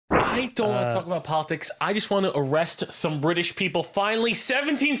I don't want to talk about politics. I just want to arrest some British people. Finally,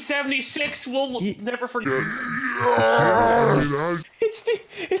 1776. We'll never forget.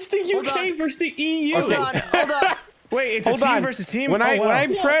 It's the UK versus the EU. Hold on. Wait, it's a team versus team. When I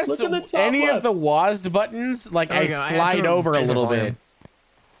press any left. of the WASD buttons, like I slide over a little bit.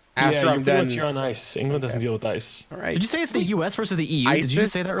 After I'm done. You're on ice. England doesn't deal with ice. All right. Did you say it's the US versus the EU? ISIS, Did you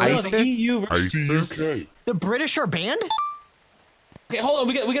just say that earlier? The EU versus the UK. The British are banned? Okay, hold on.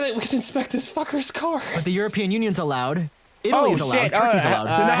 We gotta inspect this fucker's car. But the European Union's allowed. Italy's allowed. Turkey's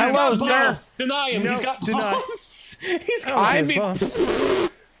allowed. Hello, sir. Deny him. No, He's got bombs.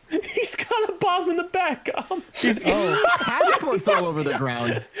 He's got a bomb in the back. Passports all over the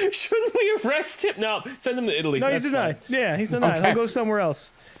ground. Shouldn't we arrest him? No, send him to Italy. No, he's denied. Yeah, he's denied. Okay. He'll go somewhere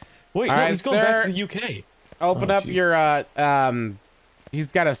else. Wait, All no, right, he's going back to the UK. Open up your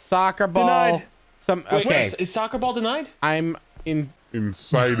he's got a soccer ball. Denied. Wait, is soccer ball denied? I'm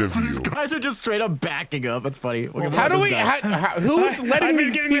inside of you. These guys are just straight up backing up. That's funny. How do we? Who's letting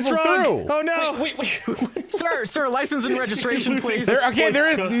these people through? Oh no! Wait. Sir, license and registration, please. There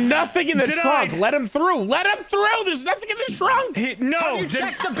is nothing in the trunk. Let him through. Let him through. There's nothing in the trunk.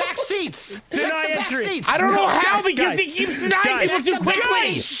 Check the back seats. Deny Check the back entry. seats. I don't know how because guys, he keeps denying people too quickly.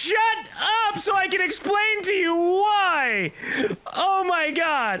 Guys, shut up so I can explain to you why. Oh my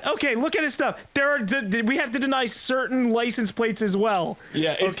God. Okay, look at his stuff. We have to deny certain license plates as well.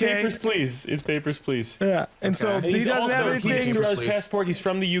 Yeah, it's papers, please. It's papers, please. Yeah, and so he doesn't have anything. He just threw out his passport. He's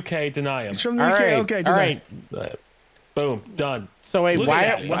from the UK. Deny him. He's from the UK. Okay, all right. Boom, done. So wait, Look why?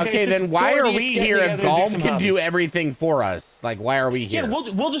 at that. Okay, then why are we here if Golm can do everything for us? Like, why are we here? Yeah,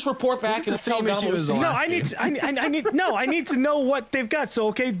 we'll just report back and tell Golm. No, I need to know what they've got. So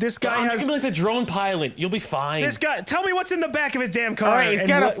okay, this guy has like the drone pilot. You'll be fine. This guy, tell me what's in the back of his damn car. All right, he's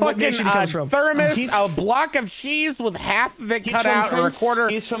got a fucking thermos, He's- a block of cheese with half of it cut from out, or a France. quarter,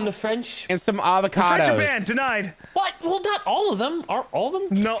 He's from the French. and some French are avocados. banned. Denied. What? Well, not all of them. Are all of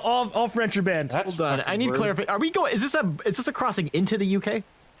them? No, all French are banned. That's Hold on, I need clarification. Are we going? Is this a crossing into the UK?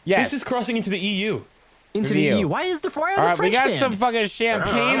 Yes. This is crossing into the EU. Into the EU. Why are the All right, we French got banned? some fucking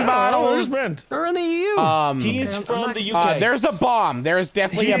champagne Oh, bottles. They're in the EU. He's from the UK. There's a bomb. There's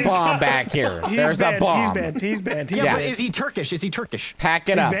definitely a bomb back here. There's a bomb. He's banned. yeah, but is he Turkish? Is he Turkish? Pack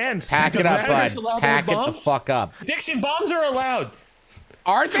it up. banned. Pack it up, He's allowed bud. Pack those it the bombs? fuck up. Diction, bombs are allowed.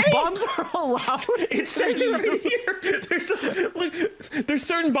 Are they? Bombs are allowed. It says it right here. There's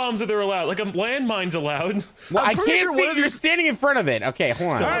certain bombs that they're allowed. Like a landmine's allowed. Well, I pretty can't sure see. one of You're these- standing in front of it. Okay,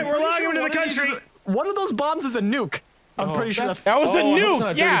 hold on. All right, we're allowing him into the country. One of those bombs is a nuke. I'm pretty sure that's. That was a Oh, that's nuke.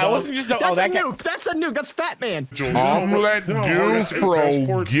 not a Yeah, dirty it wasn't just a. That's Oh, that a guy. nuke. That's a nuke. That's Fat Man. Omelet Goose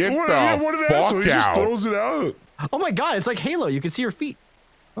Pro, get the fuck out. it out. Oh my God! It's like Halo. You can see your feet.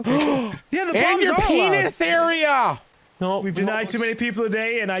 Yeah, the And bombs your are penis area. No, We've denied too many people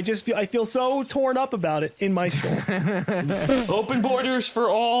today, and I feel so torn up about it in my soul. Open borders for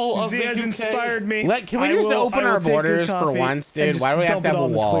all of He the has UK. inspired me. Can we I just will- open I will our take this borders for coffee once, and dude? just Why do we have dump to it have a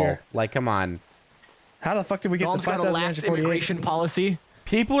on the wall? clear. Like, come on. How the fuck did we get Golm's the got a lax 5,948? immigration policy.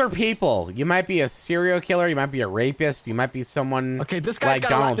 People are people. You might be a serial killer. You might be a rapist. You might be someone. Okay, this guy's like got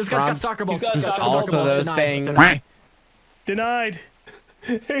Donald this guy's got Trump. soccer balls. He's got This guy's got soccer soccer balls. balls. Also those Denied. things. Denied. Denied.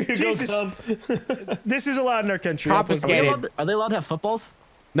 Here you go, Jesus. Tom. This is allowed in our country. Confiscated. Are they allowed to have footballs?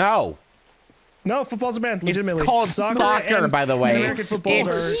 No. No, football's a banned. Legitimately. It's called soccer, and by the way. American footballs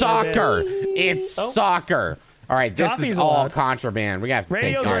It's are soccer. It's soccer. All right, this Coffee's is all allowed. contraband. We got to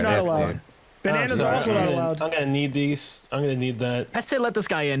Radios think are on not this, allowed. dude. Bananas Sorry, are also not allowed. I'm gonna need these. I'm gonna need that. I say let this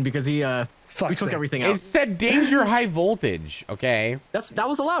guy in because he we took sake. everything out. It said danger high voltage. Okay. That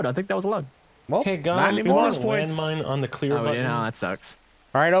was allowed. I think that was allowed. Well, Hey, not God, anymore. lost points. Landmine on the clear Oh, button. no, that sucks.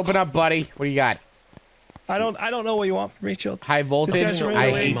 All right, open up, buddy. What do you got? I don't know what you want from me, Chill. High voltage. guy's really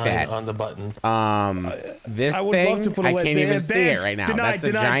I late. hate Landmine that. on the button. This I would thing, love to put a I lid- can't even see banned. it right now. Denied, That's a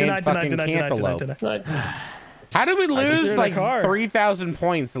denied, giant denied, fucking denied, denied, cantaloupe. denied, denied. How did we lose in like a car. 3,000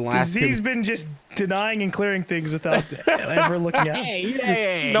 points in the last He's two? been just denying and clearing things without ever looking at them.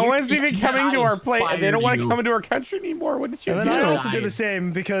 Hey, No one's even coming to our place. They don't want to you. come into our country anymore. What did you And do? then I also did the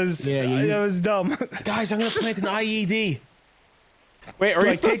same because it was dumb. Guys, I'm gonna plant an IED. Wait, are you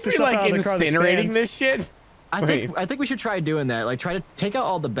like, take supposed the to be stuff like out of the car that's incinerating banned. this shit? I think we should try doing that. Like, try to take out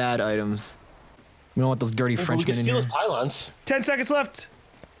all the bad items. We don't want those dirty We Frenchmen can in steal here. his pylons. 10 seconds left.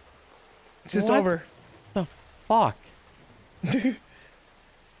 It's just What? over. The fuck?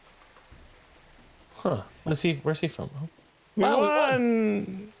 Huh. Where's he from? Oh. We Wow,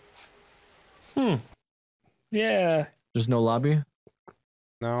 we won. Yeah. There's no lobby.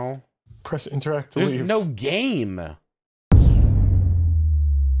 No. Press interact to There's leave. no game.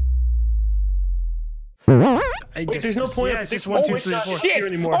 Wait, there's no point. Yeah, it's just 1, 2, 3, 4. Shit!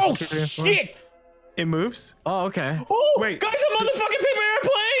 Anymore. Oh shit! It moves. Oh, okay. Oh, Wait. guys, I'm on the fucking paper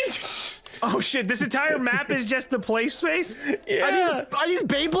airplanes. Oh shit! This entire map is just the play space. Yeah. Are these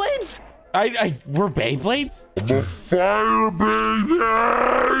Beyblades? We're Beyblades? The fire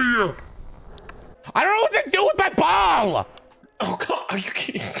baby! I don't know what to do with my ball! Oh god, are you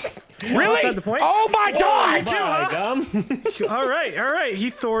kidding? Really? Outside the point? Oh my god! too, huh? Gum. all right.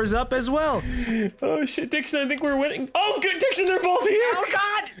 He Thors up as well. Oh shit, Diction, I think we're winning. Oh good, Diction, they're both here. Oh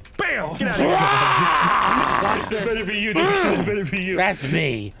God! Bam! Get out of here. Watch It better this. be you, Diction. It better be you. That's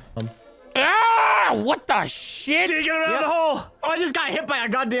me. What the shit? See, get him out of the hole. Oh, I just got hit by a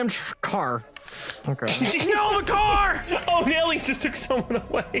goddamn car. Okay. No, the car. Oh, the alien just took someone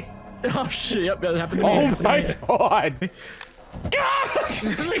away. Oh shit! Yep, that happened to me. Oh my god! Gosh!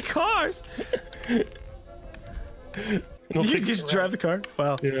 Too many cars. No, You just drive the car.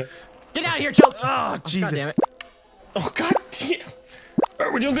 Wow. Yeah. Get out of here, child. Oh, Jesus. God damn it. Oh god damn. All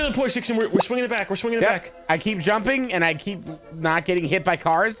right, we're doing good on the push, Diction. We're swinging it back. We're swinging it back. Yep. I keep jumping and I keep not getting hit by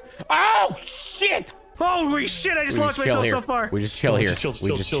cars. Oh shit! Holy shit! I just launched myself so far. We just chill here. Chill.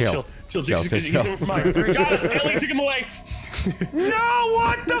 We just chill. Diction, he's coming from higher. Got it. Alien took him away. No!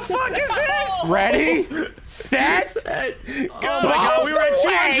 What the fuck is this? Ready? Set? Oh my god, we were at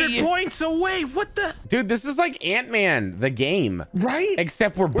 200 points away. What the? Dude, this is like Ant-Man, the game. Right?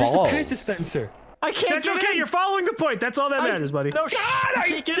 Except we're Where's balls. the pass dispenser? I can't. That's get okay. in. You're following the point. That's all that matters, buddy. No, God,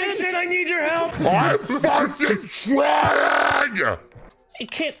 Diction, I need your help. I'm fucking trying!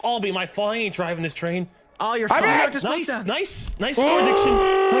 It can't all be my fault. I ain't driving this train. Oh, you're I'm fine. in. Just Nice that. nice score, Diction.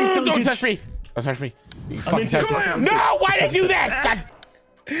 Nice Don't Duncan. touch me. Don't touch me. You fucking into touch it. me. No, why did you do that? God,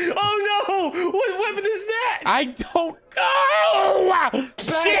 Oh no! What weapon is that? I don't know. Shit.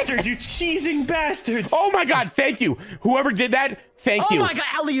 Bastard, you cheesing bastards! Oh my god, thank you. Whoever did that, thank Oh you. my God,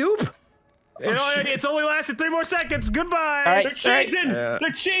 alley-oop. You know, it's only lasted 3 more seconds. Goodbye. All right. They're cheesing! They're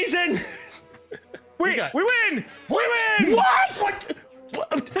cheesing! We got- win. We win. What?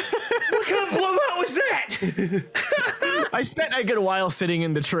 What kind of blowout was that? I spent a good while sitting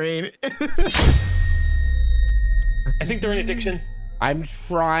in the train. I think they're in addiction. I'm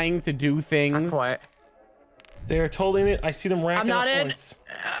trying to do things. Quiet. They're totally in it. I see them racking I'm not up in. points.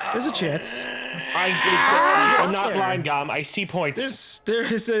 There's a chance. I'm not lying, Gom. I see points.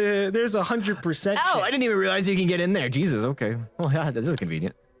 There's 100%. Oh, I didn't even realize you can get in there. Jesus. Okay. Well, yeah, this is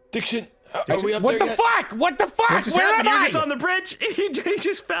convenient. Diction, are we up What there the yet? fuck? What the fuck? Just Where am happened? You were I? just on the bridge. He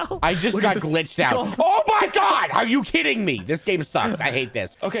just fell. I just Look got at this glitched out. dog. Oh my god! Are you kidding me? This game sucks. I hate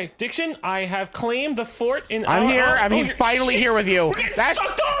this. Okay, Diction, I have claimed the fort in. I'm here. I'm you're- finally shit. here with you. We're getting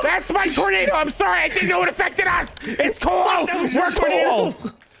sucked off! That's my tornado. I'm sorry. I didn't know it affected us. It's cool. That was your We're tornado.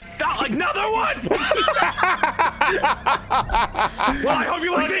 cool. Another one. Well, I hope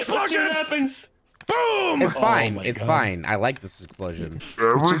you like the Let's see what explosion. happens. Boom. It's fine. my It's God. fine. I like this explosion.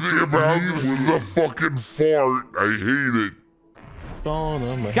 Everything about it was a fucking fart. I hate it. Oh,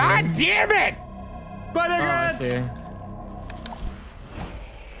 no, my God damn it! Bye, Oh, I Nigga. see.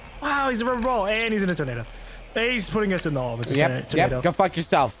 Wow, he's a rubber ball, and he's in a tornado. He's putting us in the hole. It's a tornado. Yep. Go fuck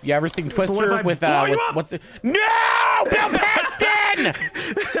yourself. You ever seen what if Twister I with blow you up? what's it? No, Bill Paxton!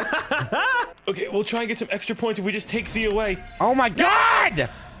 Okay, we'll try and get some extra points if we just take Z away. Oh my god!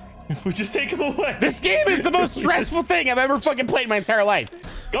 If we just take him away. This game is the most stressful thing I've ever fucking played in my entire life.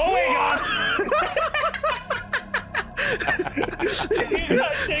 Go away, God.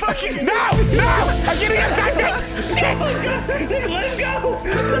 No! I'm getting attacked! Let him go. Let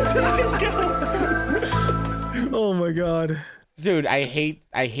him go. Oh my god. Dude, I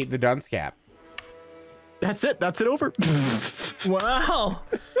hate the dunce cap. That's it. That's it over. Wow.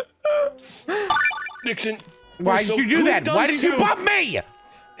 Diction. Why did you do that? Why did you bump me?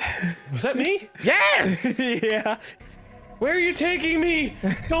 Was that me? Yes! Yeah. Where are you taking me?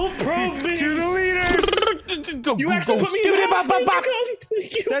 Don't probe me. To the leaders. Go, You actually put me in the house.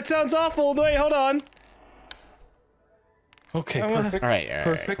 Thank you. That sounds awful. Wait, hold on. Okay, perfect. All right,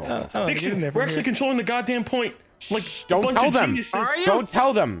 Perfect. cool. Oh, get in Diction, there from we're actually here. controlling the goddamn point. Like, Don't a bunch tell of them. geniuses. Are you? Don't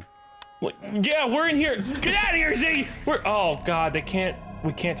tell them. Like, yeah, we're in here. Get out of here, Z. We're. Oh God, they can't.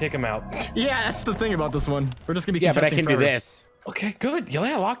 We can't take them out. Yeah, that's the thing about this one. We're just gonna be Yeah, but I contesting can do forever. this. Okay, good.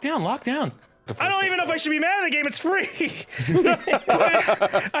 Yeah, lock down. Lock down. I don't even know if I should be mad at the game. It's free.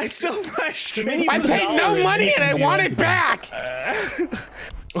 I'm so frustrated. I paid no money and I want it back.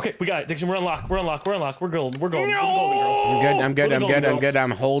 Okay, we got it. Diction, we're unlocked. We're unlocked. We're unlocked. We're golden. We're golden. We're the golden girls. I'm good. We're I'm the good. golden I'm good. girls.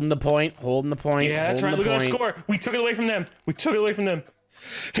 I'm holding the point. Holding the point. Yeah, that's right. holding Look the at our point. score. We took it away from them. We took it away from them.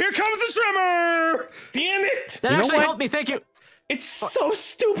 Here comes the trimmer. Damn it! That You know actually what? helped me. Thank you. It's so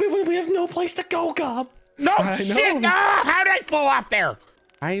stupid when we have no place to go, Gob. No shit! Ah, how did I fall off there?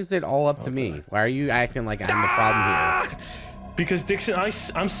 Why is it all up to me? Why are you acting like I'm the problem here? Because Diction,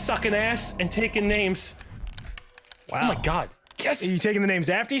 I'm sucking ass and taking names. Wow. Oh my god. Yes. Are you taking the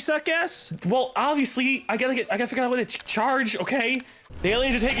names after you suck ass? Well, obviously, I gotta figure out what to charge. Okay. The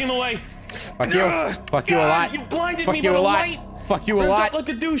aliens are taking them away. Fuck you. Fuck you a lot. You blinded Fuck me you by a the lot. light. Fuck you a Ripped lot. up like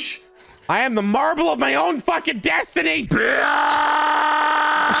a douche. I am the marble of my own fucking destiny.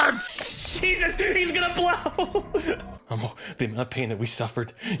 Jesus, he's gonna blow. The amount of pain that we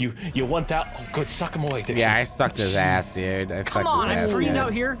suffered. You want that? Oh, good. Suck him away, Diction. Yeah, I sucked his ass, dude. Come on, I freeze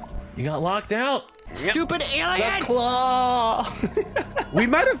out here. You got locked out. Stupid alien! The claw. We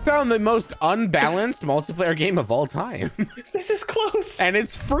might have found the most unbalanced multiplayer game of all time. This is close. And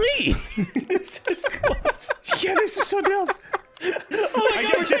it's free. This is close. Yeah, this is so dumb. Oh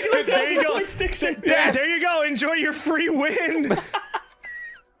my god, just there you go. Diction. Yes. There you go. Enjoy your free win.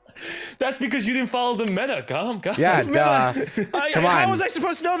 That's because you didn't follow the meta, God. Yeah, duh. Come on. How was I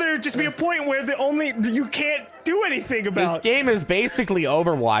supposed to know there would just be a point where you can't do anything This about? game is basically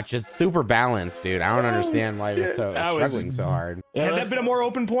Overwatch. It's super balanced, dude. I don't understand why you're struggling so hard. Yeah, Had that been a more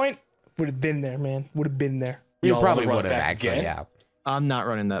open point, would have been there, man. Would have been there. You Y'all probably wanna would run have it back actually, again? yeah. I'm not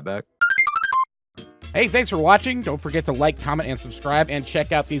running that back. Hey, thanks for watching. Don't forget to like, comment, and subscribe, and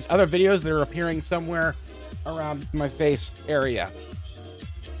check out these other videos that are appearing somewhere around my face area.